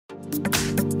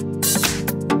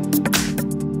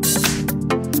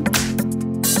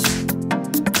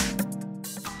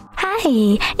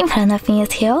Hi! In front of me is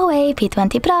HUAWEI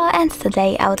P20 Pro, and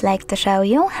today I would like to show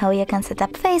you how you can set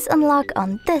up face unlock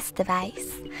on this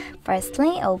device.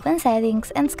 Firstly, open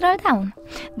Settings and scroll down.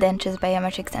 Then choose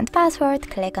Biometrics and Password,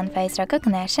 click on Face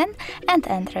Recognition and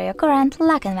enter your current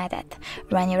login method.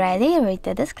 When you're ready, read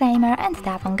the disclaimer and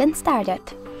tap on Get Started.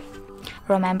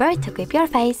 Remember to keep your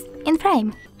face in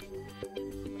frame.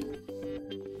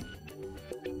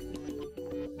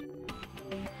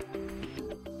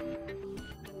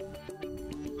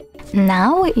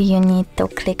 Now you need to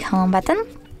click Home button,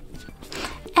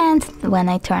 and when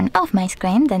I turn off my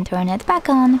screen, then turn it back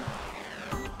on.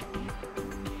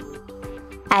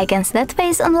 I can see that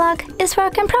face unlock is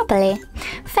working properly.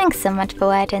 Thanks so much for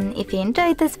watching. If you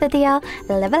enjoyed this video,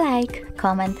 leave a like,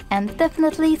 comment and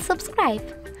definitely subscribe.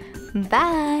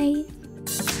 Bye!